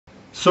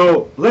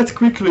So let's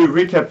quickly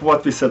recap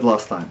what we said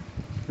last time.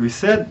 We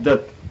said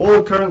that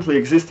all currently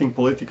existing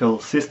political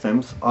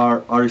systems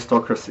are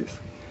aristocracies,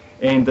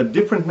 and that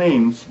different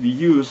names we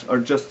use are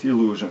just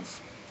illusions.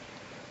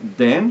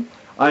 Then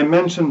I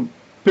mentioned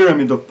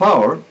pyramid of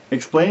power,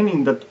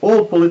 explaining that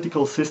all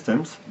political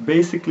systems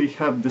basically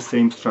have the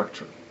same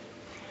structure.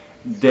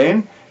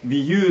 Then we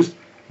used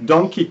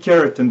donkey,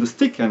 carrot and the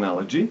stick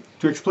analogy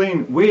to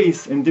explain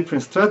ways and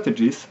different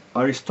strategies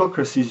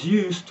aristocracies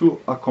use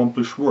to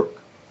accomplish work.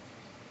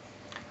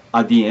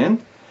 At the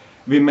end,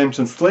 we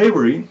mentioned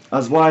slavery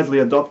as widely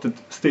adopted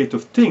state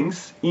of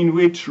things in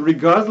which,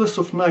 regardless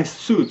of nice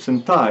suits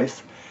and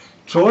ties,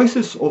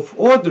 choices of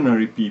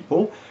ordinary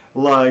people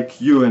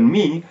like you and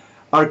me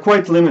are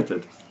quite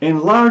limited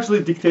and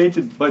largely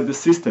dictated by the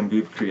system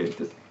we've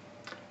created.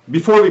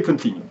 Before we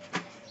continue,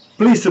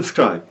 please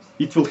subscribe.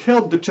 It will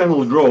help the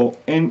channel grow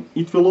and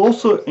it will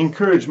also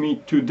encourage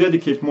me to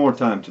dedicate more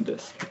time to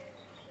this.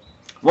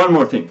 One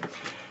more thing.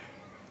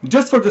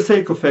 Just for the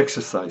sake of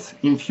exercise,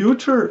 in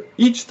future,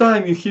 each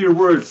time you hear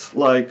words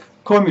like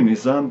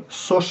communism,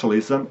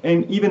 socialism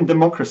and even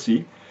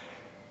democracy,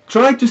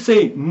 try to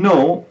say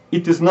no,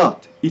 it is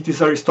not, it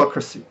is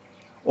aristocracy.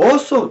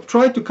 Also,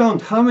 try to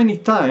count how many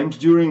times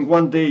during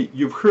one day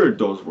you've heard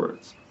those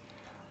words.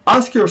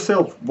 Ask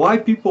yourself why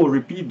people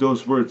repeat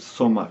those words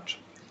so much.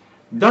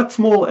 That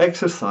small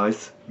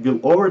exercise will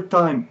over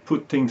time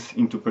put things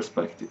into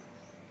perspective.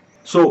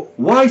 So,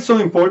 why so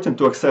important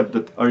to accept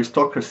that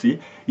aristocracy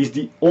is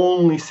the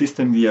only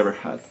system we ever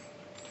had?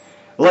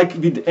 Like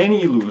with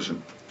any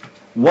illusion,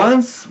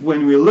 once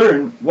when we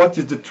learn what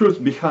is the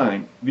truth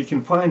behind, we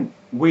can find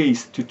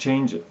ways to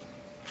change it.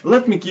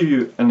 Let me give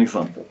you an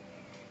example.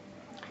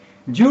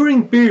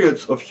 During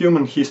periods of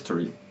human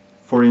history,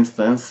 for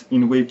instance,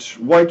 in which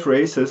white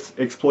races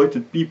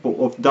exploited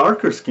people of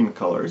darker skin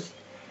colors,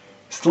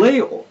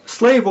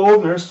 slave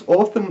owners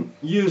often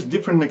used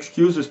different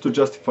excuses to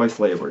justify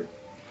slavery.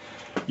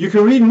 You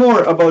can read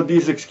more about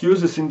these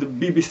excuses in the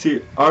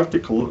BBC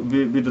article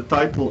with the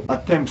title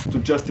Attempts to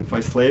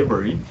Justify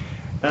Slavery.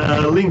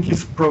 A link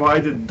is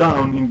provided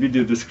down in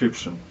video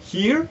description.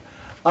 Here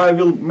I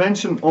will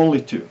mention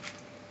only two.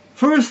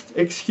 First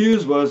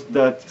excuse was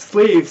that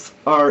slaves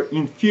are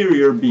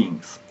inferior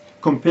beings,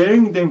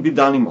 comparing them with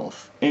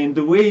animals and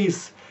the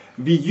ways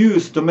we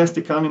use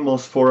domestic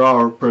animals for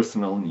our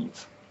personal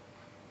needs.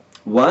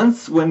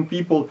 Once, when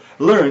people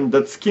learned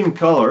that skin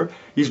color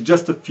is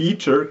just a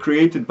feature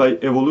created by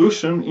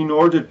evolution in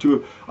order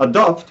to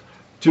adapt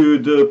to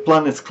the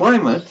planet's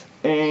climate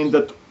and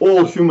that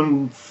all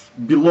humans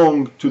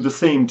belong to the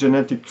same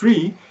genetic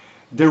tree,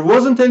 there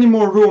wasn't any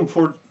more room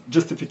for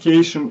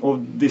justification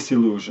of this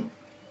illusion.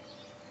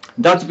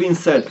 That being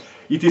said,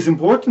 it is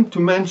important to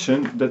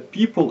mention that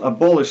people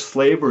abolished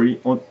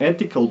slavery on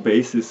ethical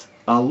basis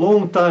a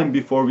long time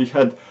before we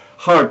had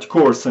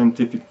hardcore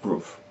scientific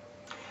proof.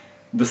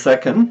 The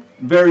second,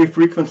 very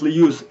frequently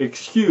used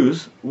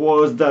excuse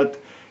was that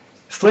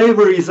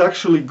slavery is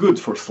actually good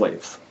for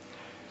slaves.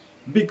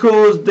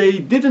 Because they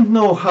didn't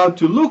know how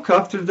to look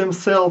after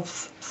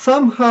themselves,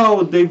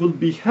 somehow they would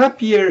be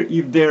happier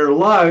if their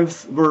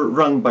lives were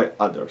run by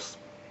others.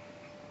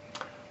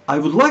 I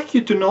would like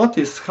you to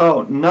notice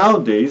how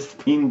nowadays,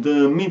 in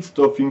the midst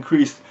of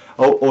increased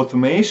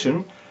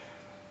automation,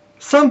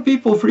 some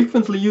people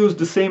frequently use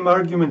the same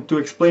argument to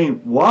explain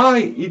why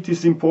it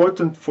is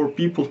important for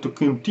people to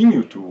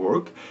continue to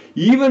work,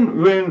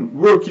 even when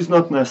work is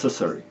not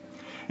necessary,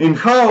 and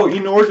how,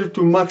 in order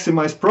to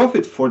maximize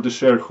profit for the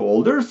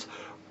shareholders,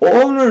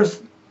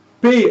 owners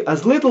pay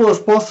as little as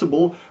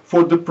possible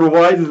for the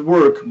provided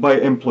work by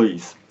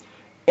employees,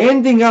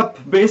 ending up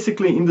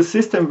basically in the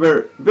system where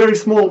a very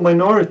small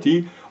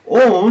minority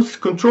owns,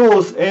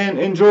 controls, and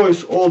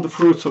enjoys all the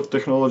fruits of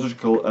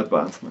technological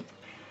advancement.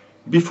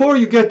 Before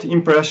you get the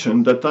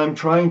impression that I'm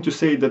trying to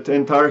say that the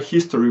entire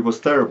history was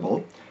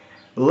terrible,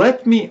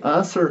 let me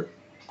answer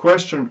the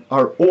question,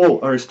 are all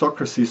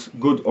aristocracies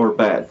good or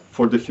bad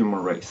for the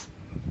human race?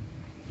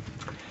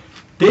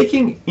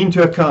 Taking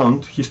into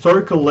account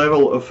historical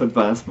level of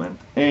advancement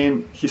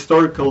and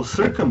historical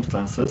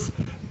circumstances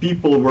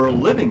people were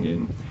living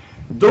in,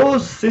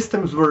 those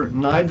systems were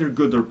neither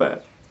good or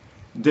bad.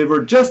 They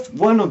were just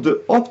one of the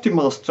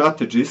optimal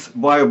strategies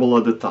viable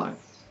at the time.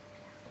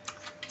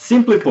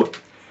 Simply put,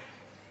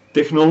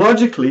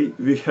 technologically,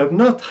 we have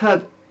not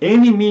had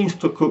any means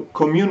to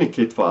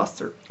communicate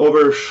faster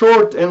over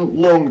short and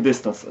long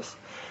distances.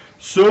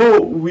 So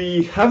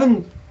we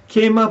haven't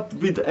came up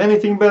with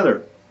anything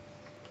better.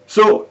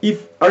 So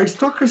if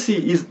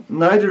aristocracy is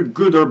neither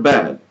good or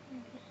bad,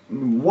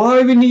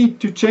 why we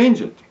need to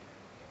change it?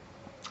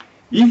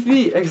 If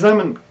we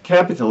examine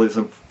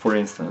capitalism, for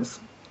instance,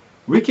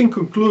 we can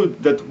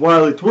conclude that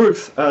while it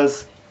works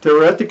as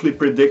theoretically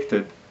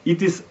predicted,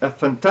 it is a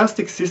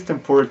fantastic system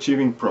for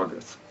achieving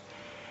progress.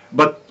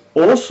 But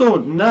also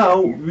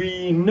now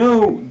we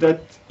know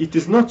that it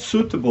is not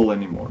suitable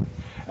anymore,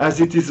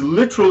 as it is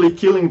literally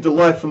killing the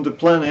life on the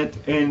planet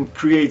and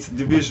creates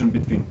division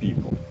between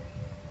people.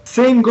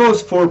 Same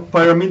goes for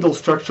pyramidal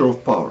structure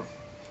of power.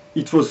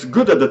 It was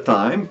good at the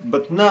time,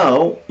 but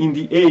now, in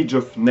the age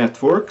of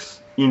networks,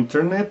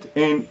 internet,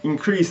 and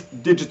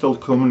increased digital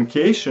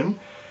communication,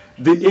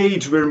 the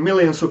age where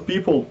millions of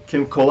people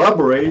can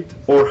collaborate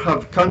or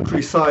have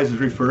country-sized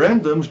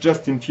referendums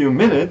just in few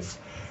minutes,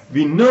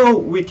 we know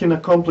we can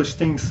accomplish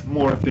things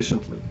more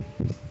efficiently.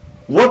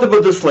 What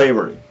about the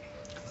slavery?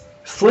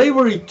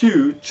 Slavery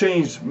too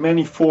changed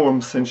many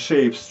forms and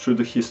shapes through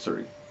the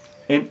history,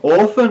 and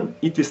often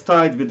it is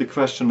tied with the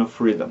question of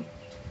freedom.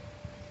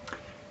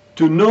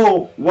 To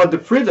know what the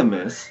freedom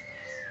is,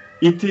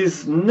 it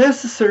is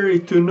necessary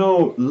to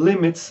know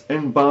limits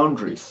and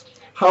boundaries,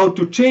 how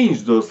to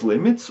change those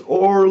limits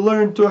or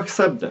learn to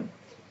accept them.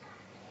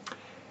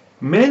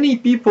 Many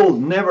people,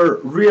 never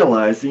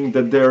realizing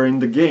that they are in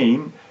the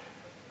game,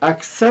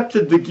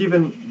 accepted the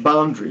given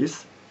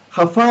boundaries,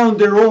 have found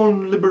their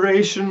own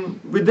liberation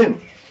within.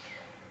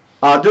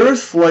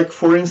 Others, like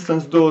for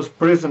instance those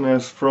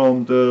prisoners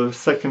from the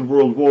Second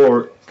World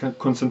War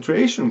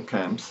concentration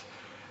camps,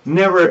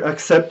 never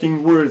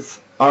accepting words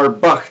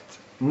Arbacht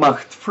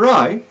macht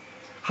frei,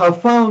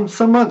 have found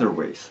some other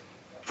ways.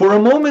 For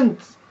a moment,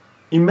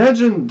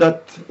 imagine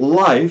that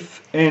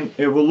life and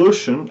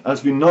evolution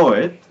as we know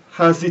it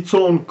has its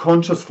own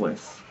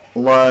consciousness,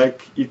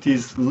 like it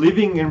is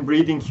living and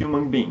breathing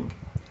human being.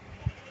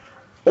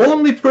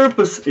 Only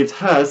purpose it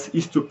has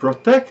is to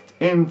protect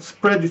and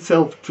spread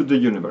itself to the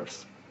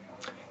universe.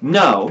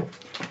 Now,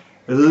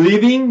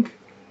 living,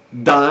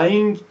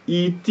 dying,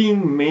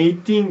 eating,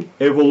 mating,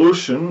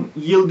 evolution,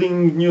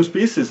 yielding new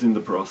species in the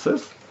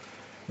process,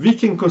 we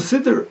can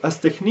consider as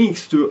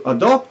techniques to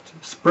adopt,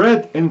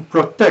 spread and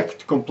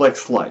protect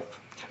complex life,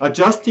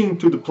 adjusting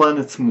to the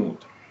planet's mood.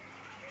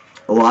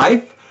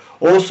 Life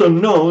also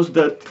knows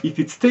that if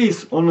it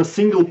stays on a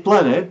single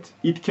planet,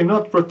 it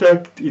cannot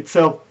protect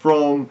itself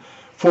from,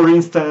 for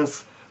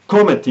instance,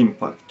 comet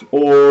impact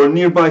or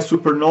nearby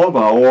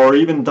supernova or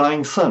even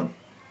dying sun.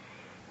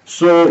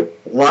 So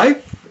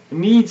life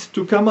needs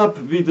to come up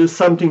with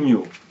something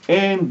new,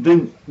 and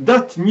then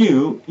that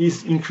new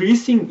is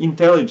increasing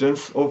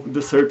intelligence of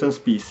the certain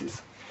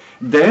species.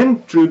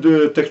 Then, through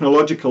the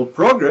technological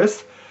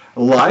progress,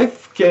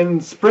 life can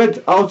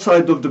spread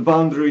outside of the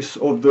boundaries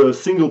of the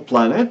single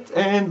planet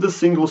and the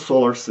single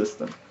solar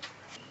system.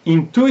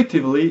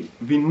 Intuitively,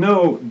 we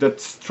know that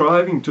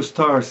striving to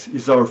stars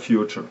is our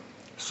future.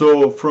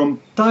 So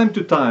from time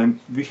to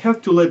time, we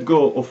have to let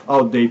go of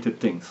outdated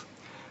things,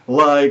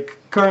 like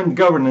current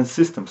governance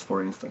systems,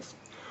 for instance,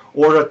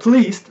 or at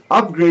least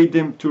upgrade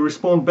them to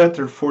respond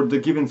better for the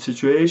given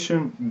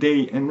situation,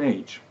 day and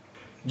age.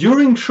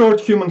 During short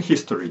human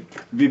history,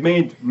 we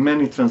made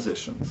many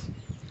transitions,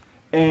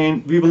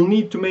 and we will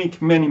need to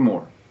make many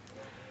more.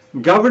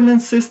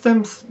 Governance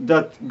systems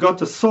that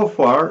got us so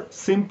far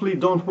simply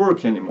don't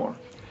work anymore,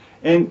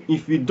 and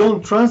if we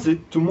don't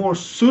transit to more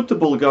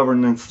suitable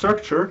governance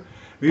structure,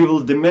 we will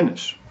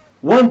diminish.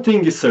 One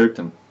thing is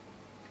certain: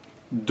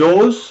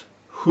 those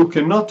who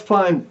cannot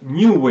find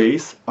new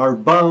ways are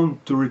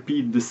bound to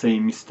repeat the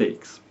same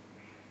mistakes.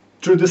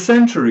 Through the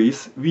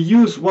centuries, we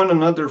use one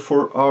another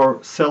for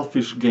our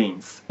selfish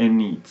gains and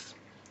needs.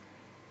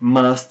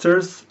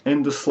 Masters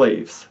and the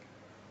slaves,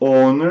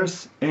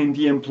 owners and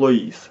the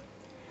employees.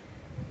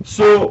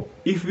 So,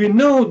 if we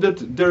know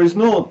that there is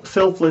no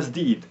selfless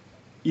deed,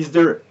 is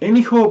there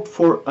any hope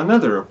for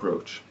another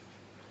approach?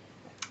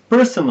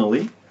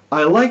 Personally,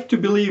 I like to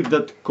believe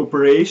that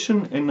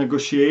cooperation and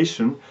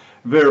negotiation,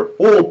 where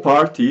all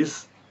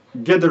parties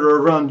gather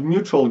around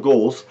mutual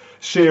goals,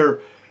 share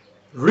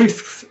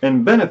risks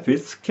and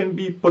benefits, can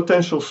be a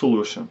potential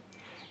solution.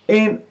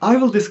 And I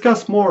will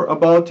discuss more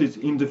about it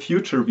in the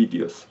future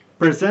videos,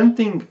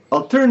 presenting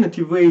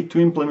alternative way to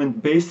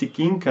implement basic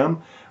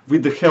income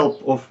with the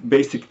help of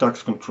basic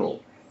tax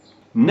control.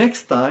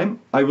 Next time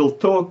I will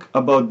talk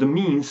about the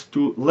means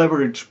to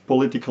leverage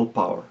political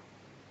power.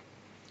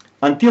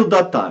 Until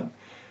that time,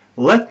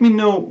 let me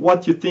know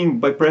what you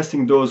think by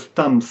pressing those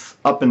thumbs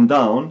up and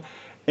down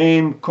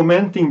and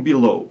commenting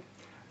below.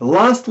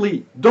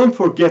 Lastly, don't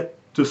forget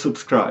to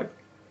subscribe.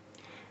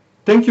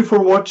 Thank you for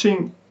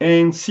watching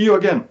and see you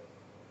again.